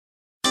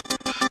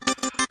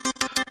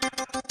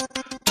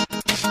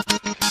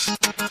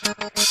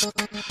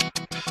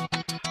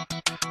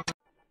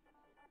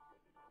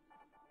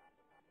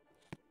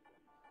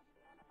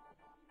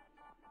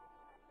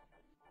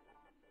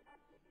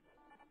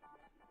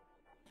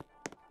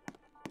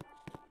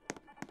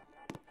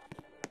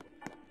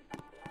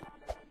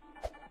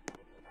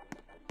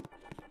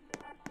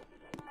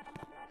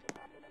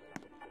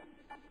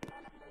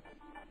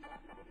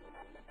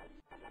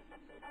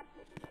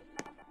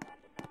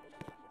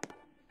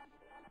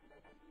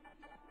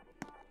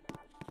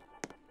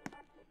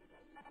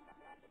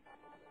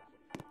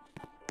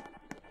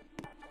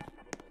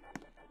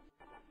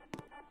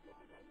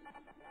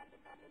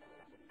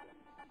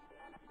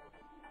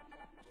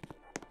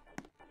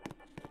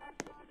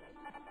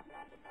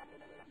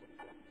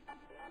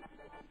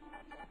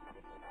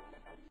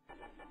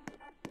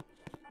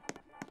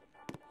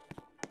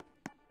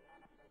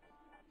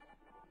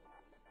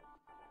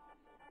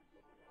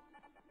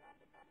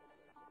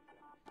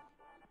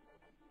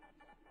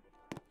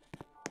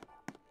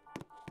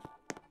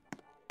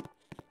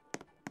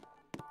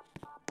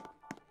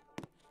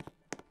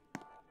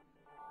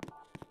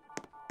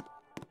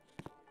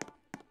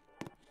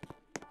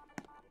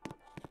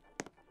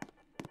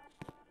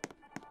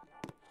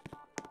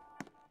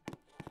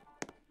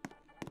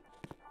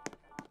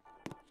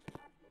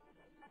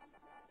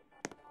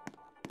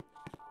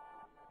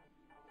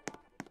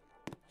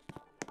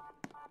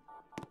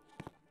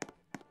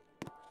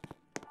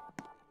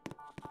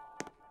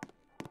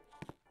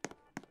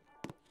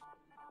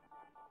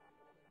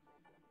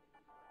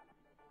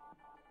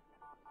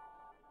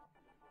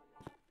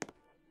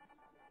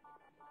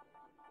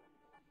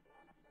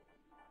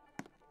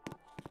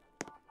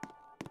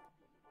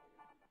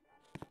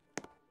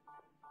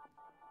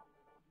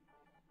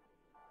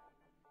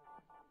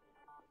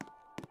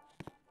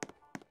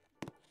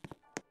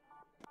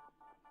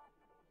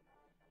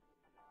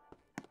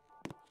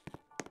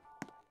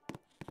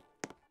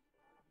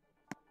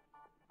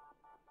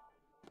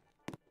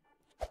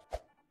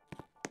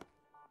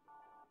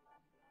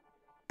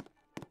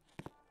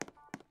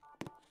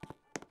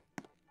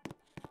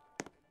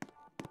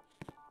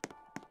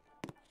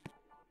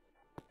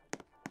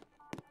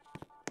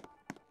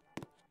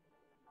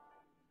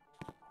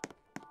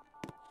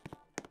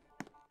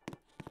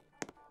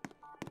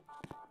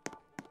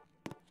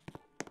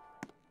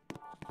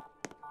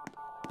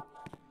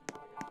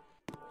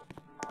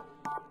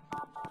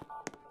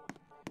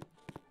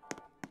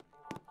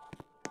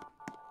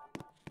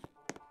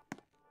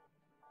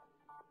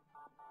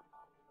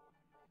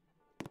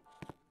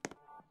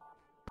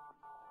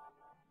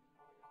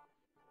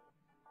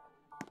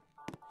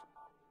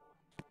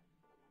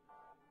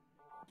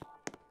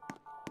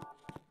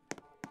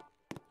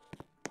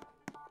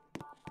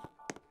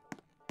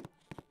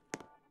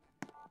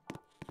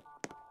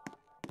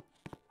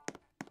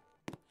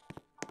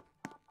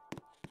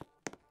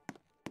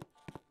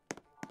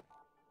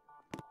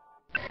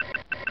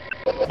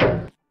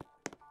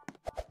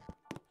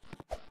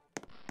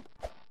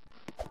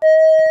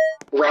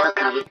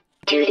Welcome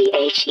to the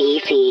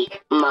HEV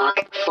Mark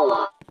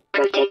IV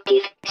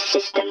protective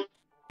system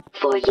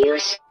for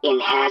use in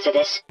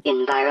hazardous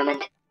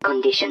environment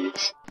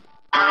conditions.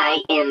 High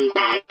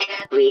impact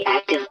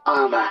reactive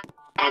armor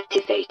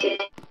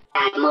activated.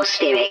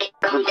 Atmospheric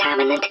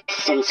contaminant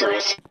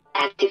sensors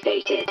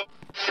activated.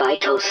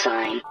 Vital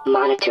sign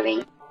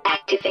monitoring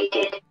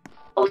activated.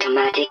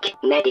 Automatic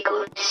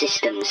medical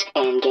systems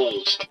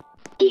engaged.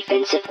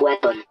 Defensive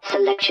weapon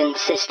selection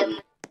system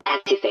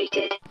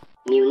activated.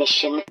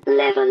 Munition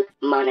level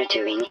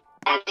monitoring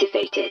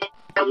activated.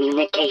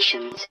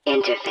 Communications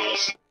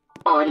interface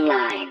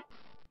online.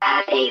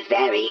 Have a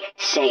very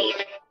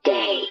safe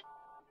day.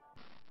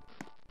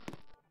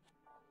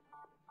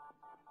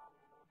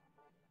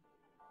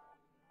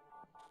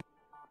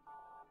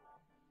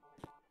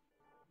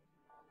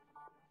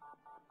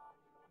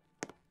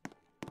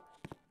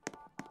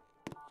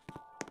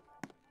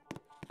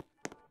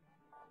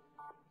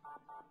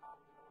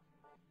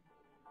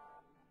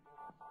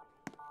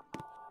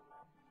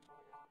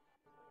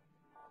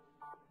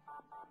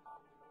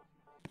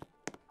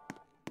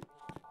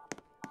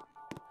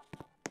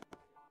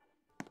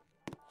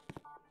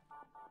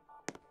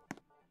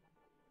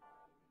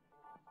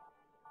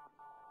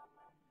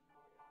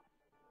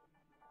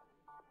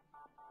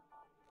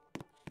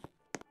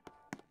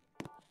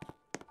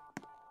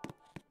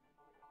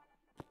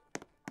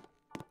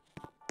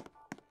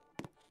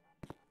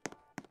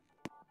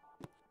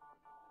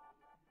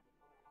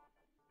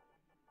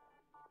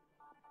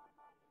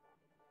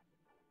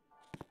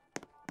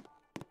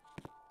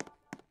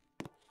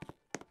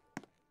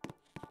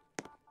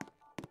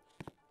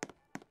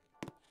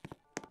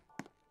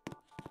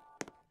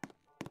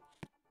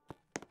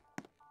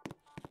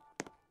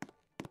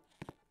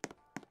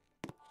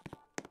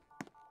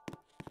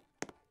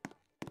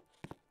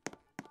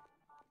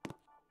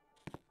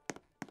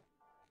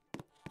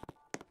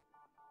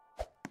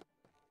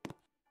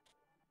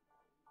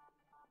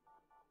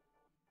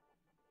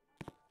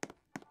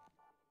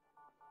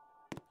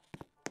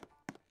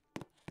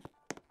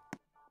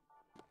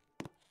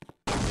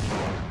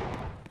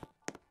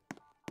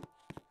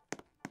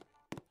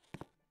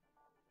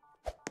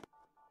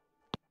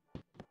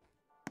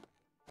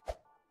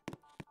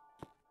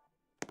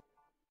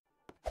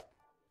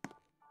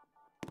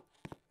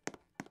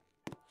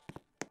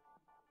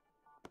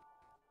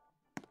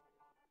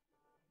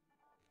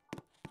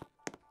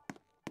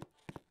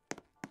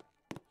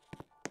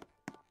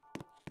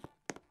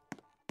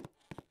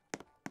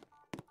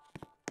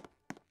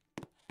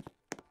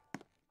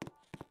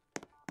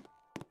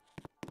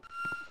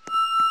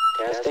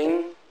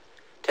 Testing.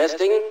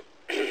 Testing.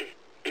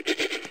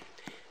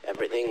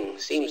 Everything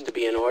seems to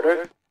be in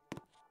order.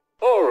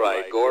 All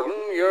right, Gordon.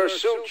 Your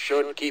suit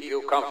should keep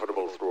you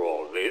comfortable through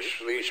all this.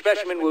 The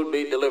specimen will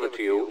be delivered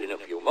to you in a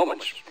few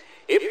moments.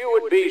 If you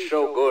would be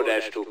so good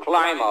as to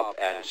climb up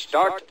and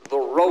start the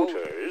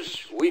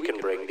rotors, we can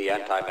bring the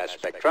anti-mass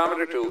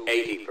spectrometer to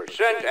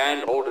 80%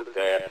 and hold it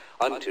there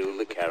until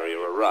the carrier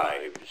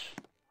arrives.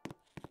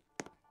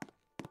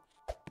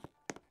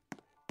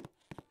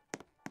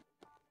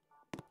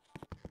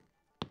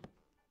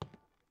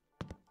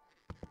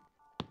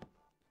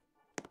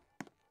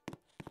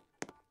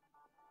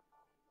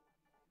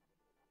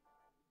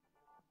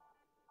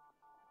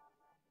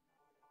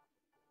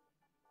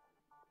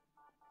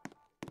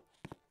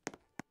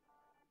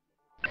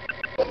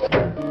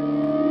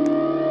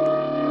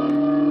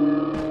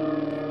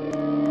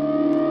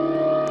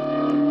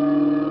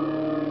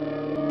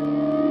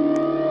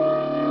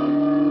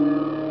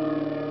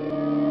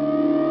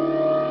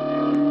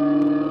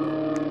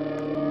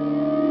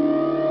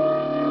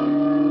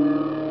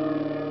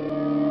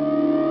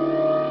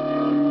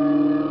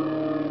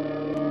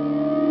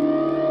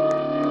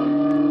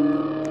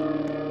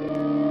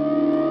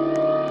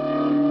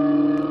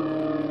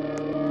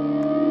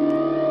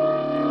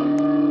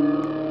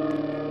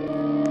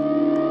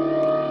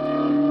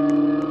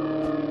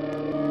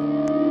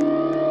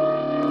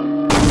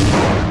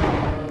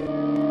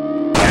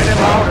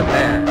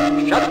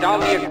 Shut down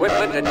the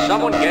equipment and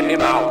someone get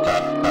him out.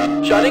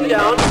 Shutting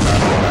down.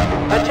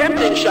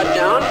 Attempting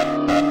shutdown.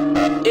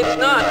 It's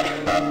not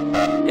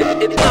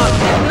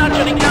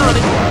shutting down.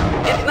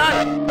 It's not.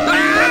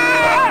 Ah!